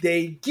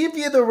give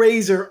you the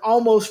razor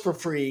almost for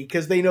free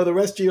because they know the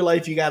rest of your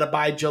life you got to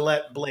buy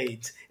Gillette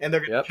blades, and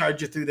they're going to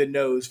charge you through the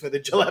nose for the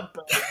Gillette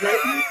blades,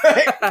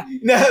 right?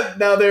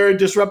 Now there are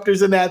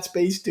disruptors in that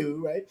space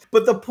too, right?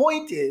 But the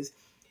point is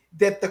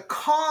that the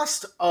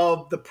cost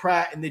of the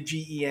Pratt and the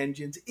GE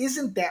engines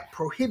isn't that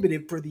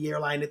prohibitive for the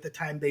airline at the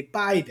time they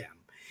buy them.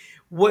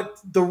 What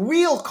the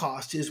real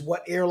cost is,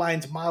 what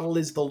airlines model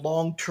is the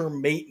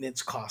long-term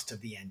maintenance cost of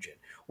the engine.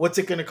 What's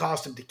it going to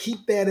cost them to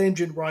keep that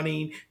engine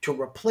running, to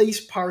replace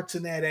parts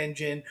in that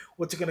engine?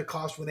 What's it going to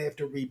cost when they have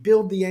to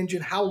rebuild the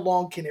engine? How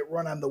long can it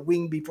run on the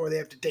wing before they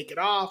have to take it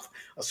off,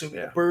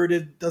 assuming the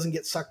bird doesn't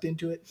get sucked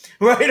into it,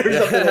 right? Or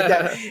something like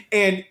that.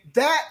 And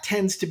that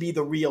tends to be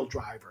the real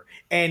driver.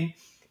 And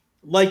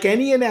like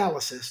any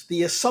analysis,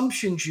 the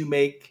assumptions you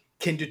make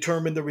can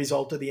determine the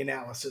result of the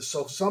analysis.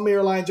 So some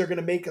airlines are going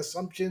to make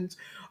assumptions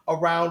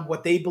around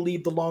what they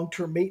believe the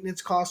long-term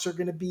maintenance costs are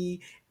going to be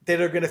that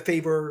are going to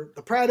favor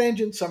the Pratt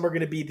engine. Some are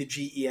going to be the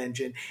GE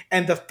engine.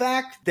 And the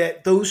fact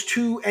that those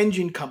two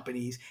engine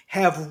companies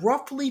have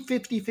roughly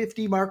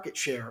 50-50 market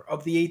share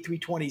of the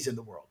A320s in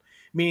the world,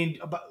 meaning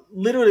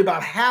literally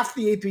about half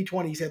the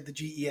A320s have the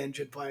GE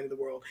engine flying in the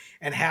world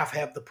and half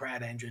have the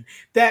Pratt engine.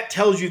 That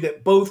tells you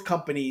that both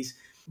companies,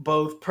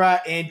 both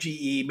Pratt and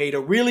GE, made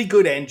a really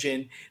good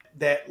engine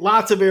that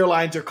lots of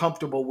airlines are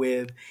comfortable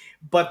with,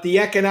 but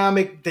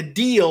the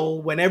deal,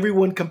 when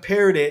everyone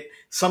compared it,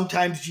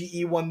 sometimes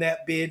GE won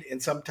that bid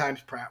and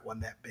sometimes Pratt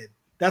won that bid.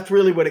 That's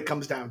really what it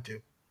comes down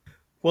to.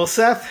 Well,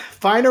 Seth,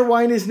 Finer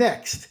Wine is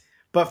next.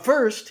 But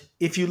first,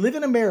 if you live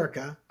in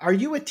America, are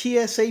you a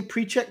TSA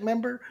PreCheck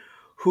member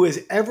who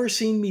has ever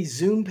seen me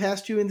zoom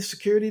past you in the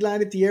security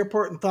line at the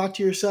airport and thought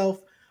to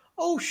yourself,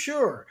 oh,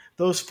 sure,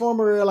 those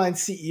former airline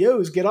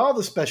CEOs get all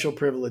the special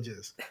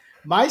privileges?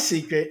 My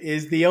secret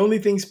is the only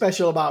thing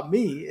special about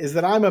me is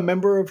that I'm a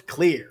member of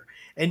Clear,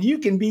 and you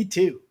can be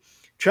too.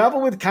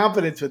 Travel with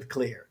confidence with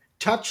Clear.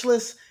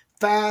 Touchless,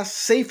 fast,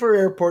 safer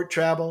airport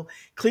travel.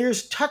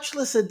 Clear's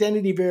touchless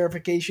identity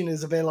verification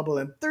is available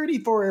in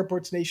 34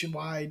 airports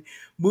nationwide,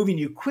 moving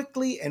you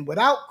quickly and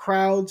without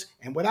crowds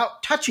and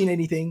without touching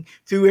anything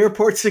through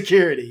airport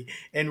security.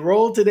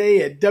 Enroll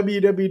today at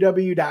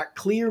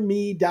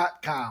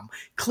www.clearme.com.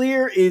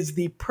 Clear is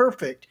the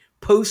perfect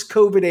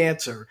post-COVID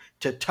answer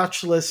to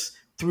touchless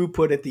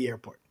throughput at the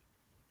airport.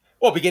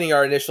 Well, beginning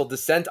our initial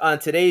descent on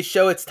today's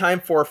show, it's time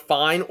for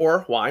Fine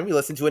or Wine. We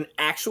listen to an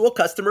actual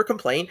customer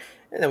complaint,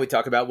 and then we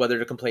talk about whether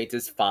the complaint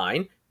is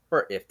fine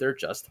or if they're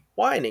just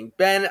whining.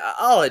 Ben,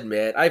 I'll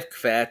admit, I've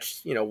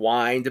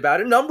whined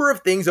about a number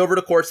of things over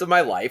the course of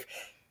my life,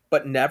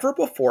 but never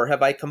before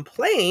have I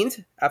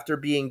complained after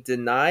being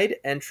denied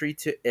entry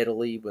to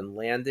Italy when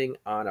landing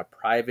on a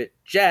private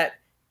jet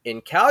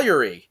in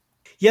Cagliari.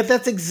 Yet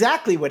that's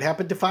exactly what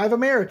happened to 5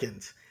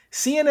 Americans.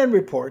 CNN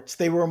reports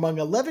they were among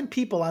 11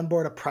 people on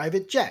board a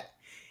private jet.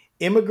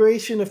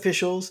 Immigration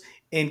officials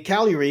in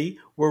Cagliari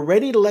were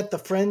ready to let the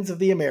friends of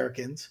the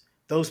Americans,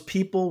 those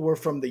people were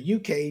from the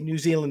UK, New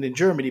Zealand, and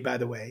Germany, by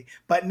the way,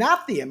 but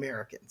not the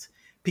Americans,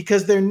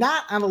 because they're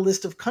not on a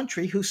list of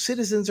countries whose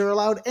citizens are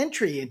allowed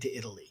entry into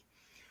Italy.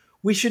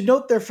 We should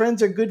note their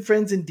friends are good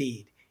friends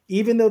indeed.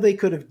 Even though they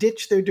could have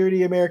ditched their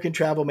dirty American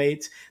travel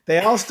mates, they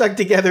all stuck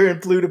together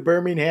and flew to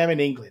Birmingham in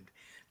England.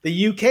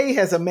 The UK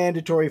has a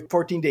mandatory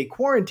 14-day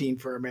quarantine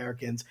for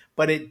Americans,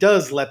 but it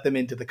does let them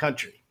into the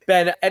country.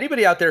 Ben,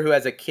 anybody out there who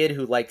has a kid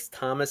who likes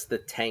Thomas the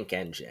Tank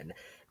Engine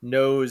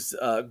knows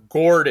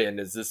Gordon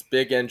is this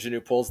big engine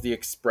who pulls the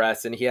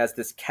express, and he has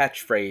this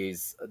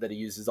catchphrase that he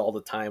uses all the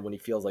time when he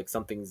feels like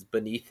something's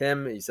beneath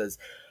him. He says,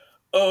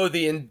 oh,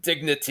 the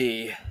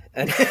indignity.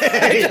 And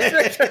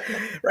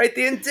right,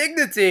 the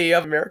indignity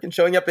of Americans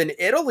showing up in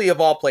Italy,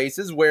 of all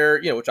places, where,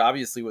 which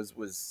obviously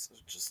was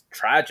just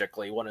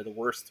tragically one of the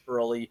worst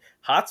early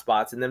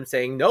hotspots, and them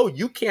saying, no,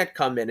 you can't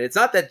come in. It's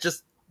not that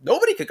just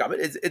nobody could come in.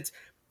 It's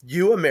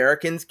you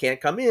Americans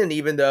can't come in,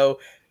 even though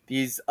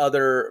these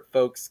other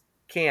folks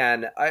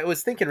can. I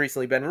was thinking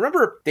recently, Ben,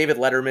 remember David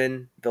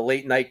Letterman, the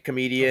late night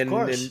comedian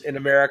in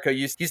America,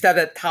 used to have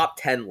that top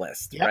 10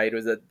 list, right? It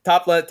was a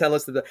top 10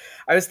 list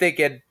I was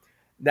thinking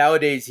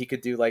nowadays he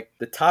could do like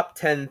the top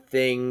 10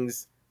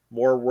 things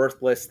more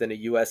worthless than a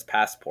U.S.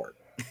 passport,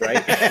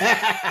 right?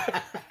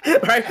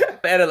 Right.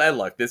 And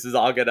look, this is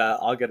all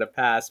gonna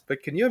pass.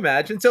 But can you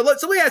imagine? So let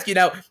me ask you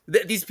now.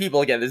 These people,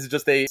 again, this is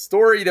just a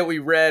story that we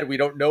read. We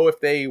don't know if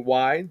they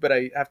whined, but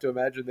I have to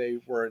imagine they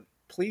weren't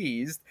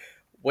pleased.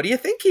 What do you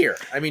think here?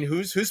 I mean,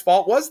 whose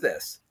fault was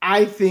this?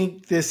 I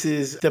think this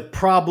is the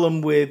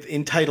problem with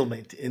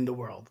entitlement in the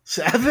world.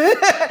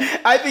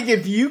 I think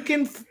if you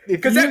can,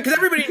 because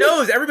everybody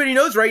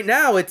knows right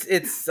now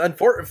it's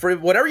unfortunate for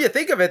whatever you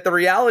think of it. The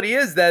reality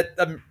is that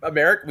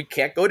America, we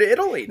can't go to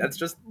Italy. That's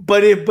just.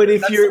 But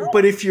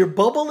if your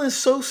bubble is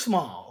so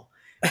small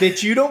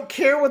that you don't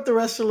care what the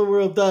rest of the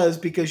world does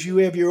because you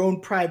have your own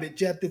private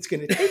jet that's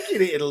going to take you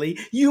to Italy,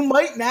 you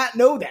might not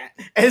know that,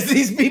 as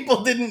these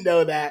people didn't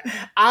know that.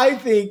 I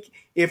think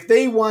If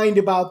they whined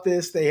about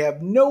this, they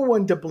have no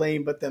one to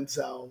blame but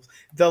themselves.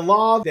 The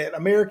law that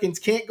Americans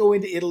can't go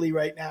into Italy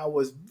right now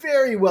was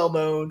very well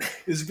known.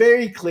 It was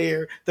very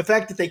clear. The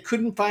fact that they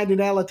couldn't find an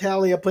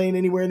Alitalia plane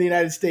anywhere in the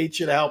United States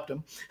should have helped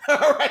them. All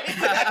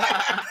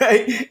right.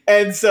 Right?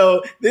 And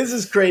so this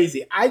is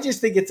crazy. I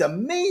just think it's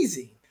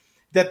amazing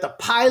that the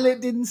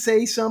pilot didn't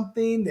say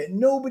something, that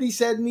nobody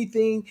said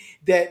anything,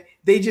 that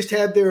they just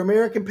had their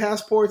American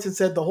passports and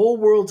said the whole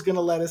world's going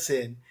to let us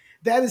in.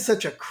 That is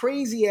such a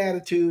crazy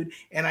attitude,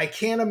 and I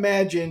can't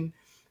imagine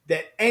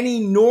that any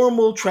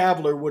normal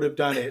traveler would have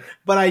done it.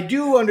 But I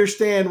do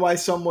understand why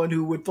someone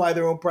who would fly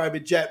their own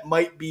private jet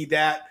might be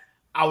that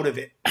out of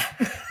it.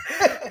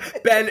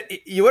 Ben,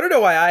 you want to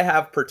know why I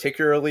have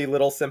particularly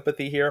little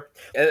sympathy here?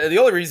 And the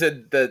only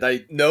reason that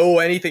I know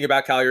anything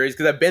about Cagliari is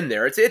because I've been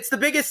there. It's the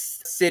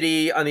biggest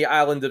city on the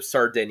island of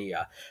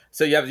Sardinia.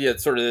 So you have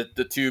sort of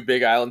the two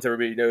big islands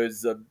everybody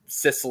knows,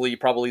 Sicily,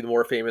 probably the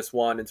more famous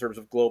one in terms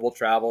of global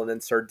travel, and then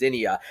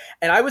Sardinia.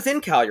 And I was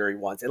in Cagliari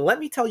once, and let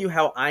me tell you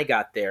how I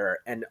got there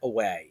and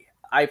away.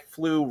 I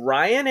flew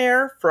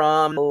Ryanair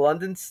from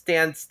London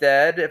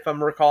Stansted, if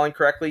I'm recalling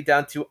correctly,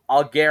 down to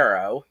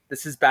Alghero.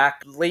 This is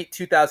back late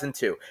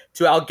 2002,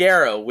 to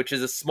Alghero, which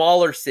is a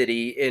smaller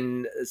city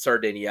in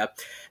Sardinia.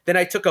 Then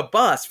I took a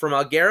bus from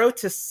Alghero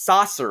to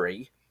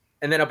Sassari,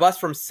 and then a bus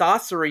from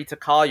Sassari to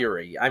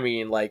Cagliari. I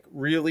mean, like,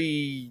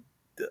 really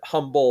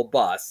humble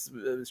bus.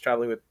 I was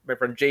traveling with my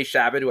friend Jay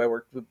Shabbat, who I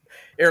worked with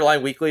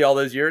Airline Weekly all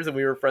those years, and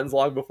we were friends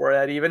long before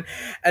that even.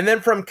 And then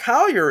from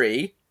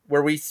Cagliari,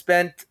 where we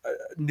spent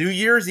New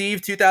Year's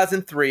Eve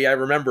 2003. I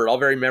remember it all,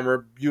 very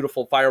memorable,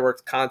 beautiful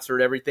fireworks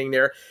concert, everything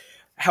there.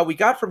 How we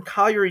got from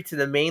Cagliari to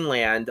the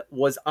mainland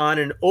was on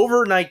an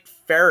overnight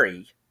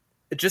ferry,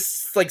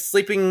 just like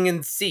sleeping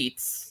in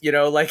seats,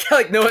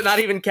 like no, not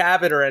even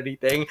cabin or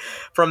anything.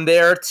 From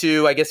there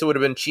to, I guess it would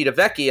have been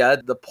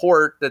Civitavecchia, the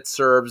port that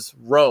serves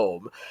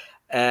Rome.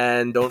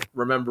 And don't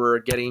remember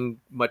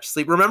getting much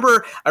sleep. I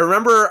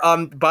remember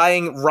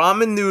buying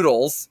ramen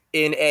noodles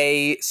in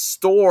a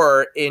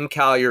store in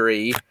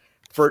Cagliari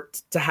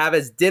to have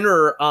as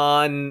dinner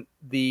on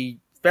the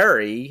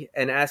ferry,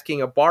 and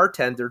asking a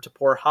bartender to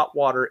pour hot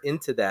water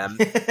into them.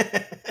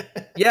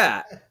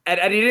 Yeah,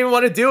 and he didn't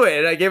want to do it.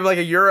 And I gave him like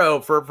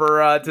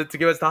 €1 to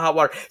give us the hot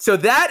water. So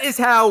that is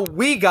how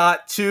we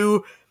got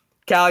to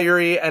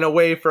Cagliari and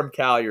away from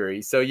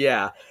Cagliari. So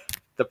yeah.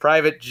 The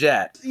private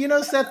jet.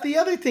 Seth, the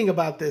other thing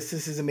about this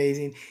is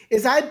amazing,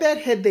 is I bet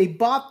had they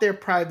bought their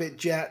private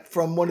jet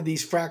from one of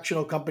these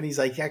fractional companies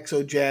like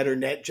ExoJet or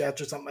NetJets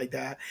or something like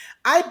that,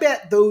 I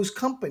bet those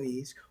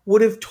companies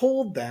would have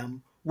told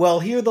them,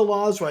 well, here are the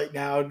laws right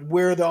now,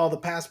 where are all the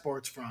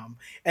passports from?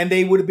 And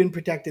they would have been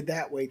protected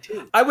that way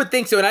too. I would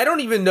think so. And I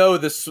don't even know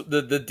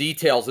the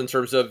details in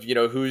terms of,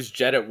 whose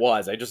jet it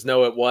was. I just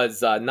know it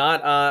was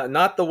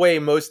not the way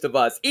most of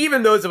us,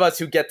 even those of us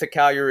who get to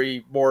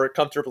Cagliari more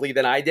comfortably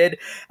than I did,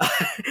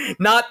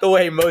 not the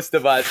way most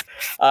of us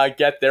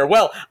get there.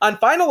 Well, on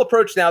Final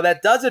Approach now,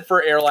 that does it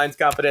for Airlines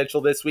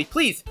Confidential this week.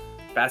 Please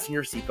fasten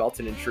your seatbelts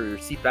and ensure your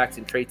seat backs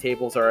and tray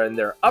tables are in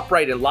their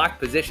upright and locked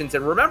positions.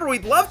 And remember,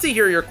 we'd love to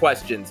hear your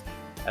questions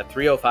at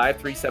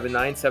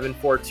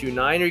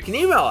 305-379-7429, or you can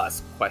email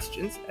us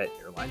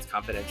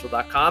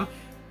questions@airlinesconfidential.com,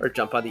 or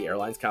jump on the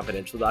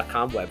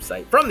airlinesconfidential.com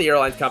website. From the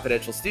Airlines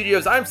Confidential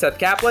Studios, I'm Seth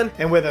Kaplan.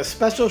 And with a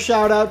special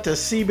shout out to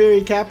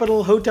Seabury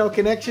Capital, Hotel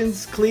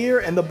Connections,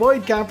 Clear, and the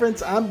Boyd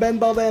Conference, I'm Ben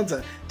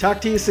Baldanza.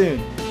 Talk to you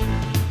soon.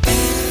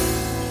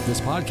 This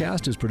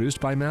podcast is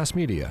produced by Mass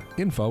Media.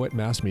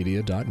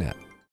 Info@massmedia.net.